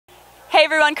Hey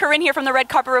everyone, Corinne here from the Red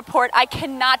Carpet Report. I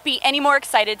cannot be any more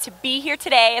excited to be here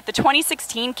today at the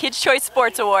 2016 Kids' Choice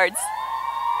Sports Awards.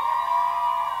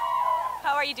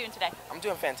 How are you doing today? I'm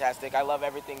doing fantastic. I love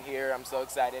everything here. I'm so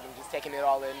excited. I'm just taking it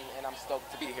all in, and I'm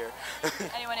stoked to be here.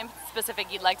 Anyone in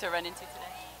specific you'd like to run into today?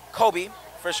 Kobe,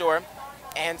 for sure,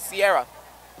 and Sierra.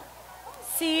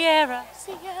 Sierra.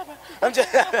 I'm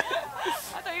just I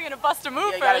thought you were going to bust a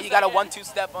move yeah, first. you got a 1-2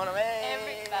 step on him. Hey,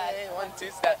 Everybody.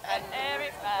 1-2 step.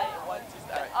 Everybody. 1-2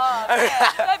 step. Oh, man,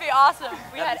 that'd be awesome.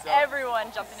 We had so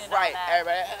everyone jumping in right, on that.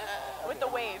 everybody. With the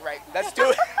wave. Right, let's do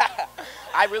it.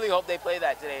 I really hope they play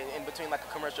that today in between like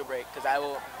a commercial break, because I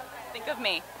will. Think of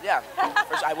me. Yeah,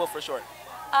 I will for sure.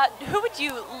 Who would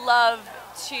you love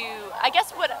to, I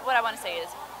guess what I want to say is,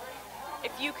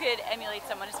 if you could emulate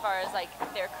someone as far as like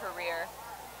their career,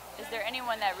 is there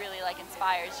anyone that really like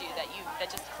inspires you that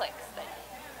just clicks?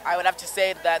 I would have to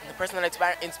say that the person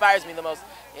that inspires me the most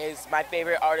is my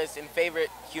favorite artist and favorite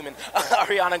human,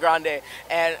 Ariana Grande.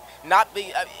 And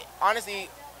honestly,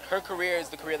 her career is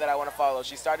the career that I want to follow.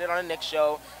 She started on a Nick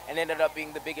show and ended up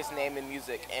being the biggest name in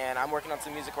music. And I'm working on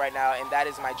some music right now, and that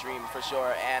is my dream for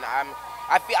sure. And I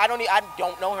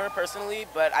don't know her personally,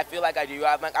 but I feel like I do.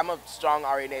 I'm a strong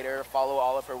Arianator, follow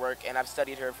all of her work, and I've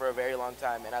studied her for a very long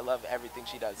time, and I love everything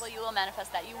she does. Well, you will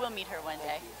manifest that. You will meet her one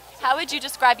day. How would you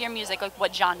describe your music? Like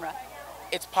what genre?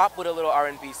 It's pop with a little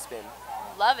R&B spin.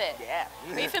 Love it. Yeah.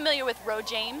 Are you familiar with Ro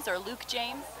James or Luke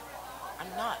James? I'm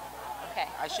not. Okay.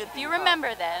 I should If be, you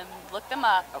remember them, look them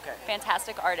up. Okay.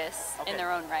 Fantastic artists in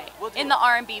their own right. We'll do in it. the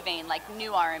R&B vein, like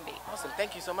new R&B. Awesome.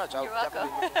 Thank you so much. I'll You're welcome.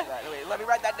 definitely look into that. Wait, let me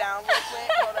write that down real quick.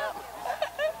 Hold up.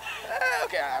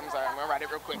 Okay, I'm sorry. I'm going to write it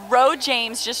real quick. Ro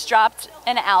James just dropped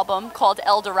an album called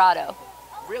El Dorado.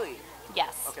 Really?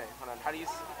 Yes. Okay, hold on. How do you...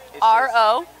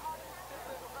 R-O.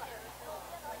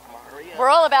 Come on, hurry up. We're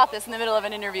all about this in the middle of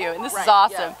an interview, and this is Right,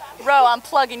 awesome. yeah. Ro, I'm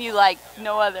plugging you like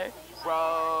no other.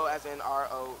 Bro, as in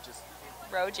R-O, just...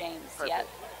 Ro James, Perfect. yeah.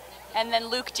 And then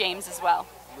Luke James as well.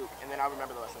 Luke, and then I'll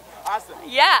remember the lesson. Awesome.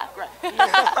 Yeah. Great.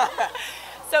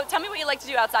 So tell me what you like to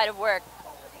do outside of work.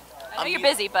 I know you're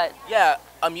busy, but... Yeah,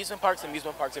 amusement parks.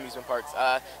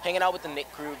 Hanging out with the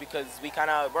Nick crew, because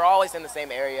we're always in the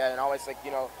same area and always like,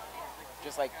 you know,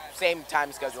 just like same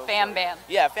time schedule. Fam bam.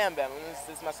 Yeah, fam bam.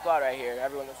 This is my squad right here,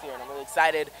 everyone that's here, and I'm really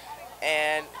excited.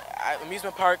 And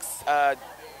amusement parks,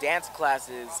 dance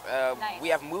classes, Nice. we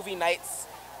have movie nights.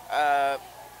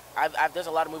 There's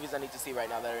a lot of movies I need to see right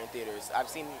now that are in theaters. I've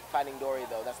seen Finding Dory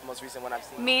though. That's the most recent one I've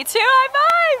seen. Me too,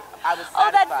 high five! I was Oh,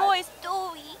 that satisfied. voice,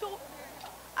 Dory.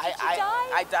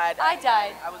 I died. I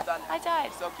died. I was done. I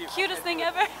died. So cute. Cutest thing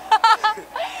ever.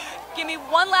 Give me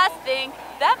one last thing.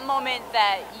 That moment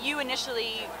that you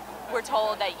initially were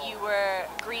told that you were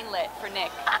greenlit for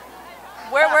Nick.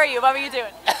 Where were you? What were you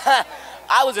doing?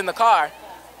 I was in the car,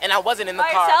 and I wasn't in the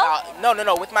By car. yourself?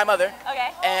 No, with my mother.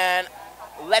 Okay. And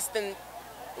less than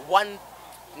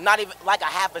not even like a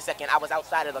half a second, I was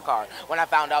outside of the car when I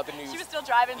found out the news. She was still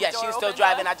driving. Yeah, she was still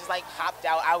driving. I just like hopped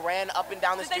out. I ran up and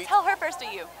down the street. Did they tell her first or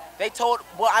you?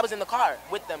 Well, I was in the car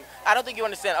with them. I don't think you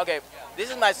understand. Okay,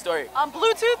 this is my story. On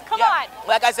Bluetooth? Come Yeah, on.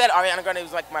 like I said, Ariana Grande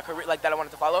was like my career, like that I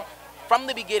wanted to follow. From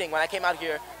the beginning, when I came out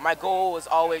here, my goal was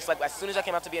always like, as soon as I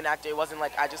came out to be an actor, it wasn't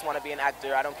like I just want to be an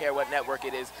actor. I don't care what network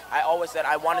it is. I always said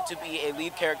I wanted to be a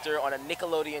lead character on a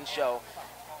Nickelodeon show,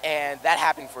 and that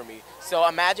happened for me. So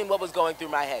imagine what was going through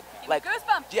my head. Like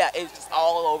goosebumps. Yeah, it's just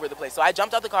all over the place. So I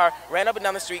jumped out the car, ran up and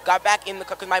down the street, got back in the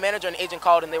car because my manager and agent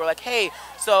called, and they were like, "Hey,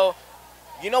 so."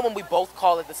 You know when we both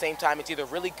call at the same time, it's either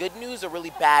really good news or really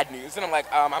bad news. And I'm like,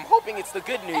 I'm hoping it's the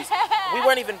good news. We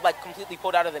weren't even like completely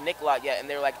pulled out of the Nick lot yet. And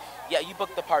they were like, yeah, you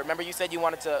booked the part. Remember you said you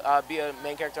wanted to be a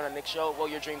main character on a Nick show? Well,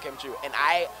 your dream came true. And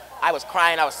I was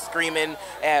crying, I was screaming.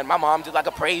 And my mom did like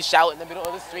a praise shout in the middle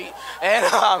of the street. And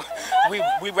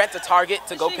we went to Target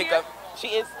to go pick up. She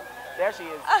is. There she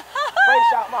is. Praise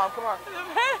shout, Mom, come on.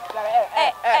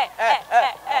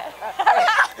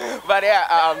 But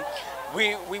yeah,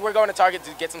 we were going to Target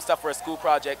to get some stuff for a school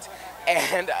project,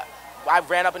 and I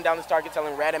ran up and down this Target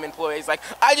telling random employees, like,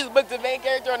 I just booked a main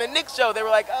character on a Nick show. They were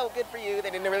like, oh, good for you. They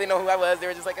didn't really know who I was. They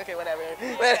were just like, okay, whatever.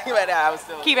 But I was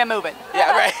still... Keep it moving.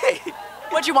 Yeah, right.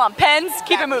 What you want, pens?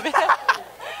 Keep it moving.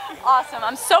 Awesome.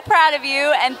 I'm so proud of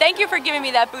you, and thank you for giving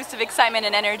me that boost of excitement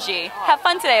and energy. Have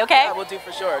fun today, okay? Yeah, we'll do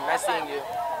for sure. Nice seeing you.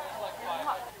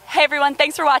 Hey everyone,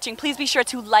 thanks for watching. Please be sure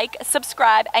to like,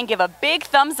 subscribe, and give a big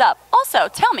thumbs up. Also,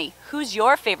 tell me, who's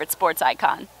your favorite sports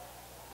icon?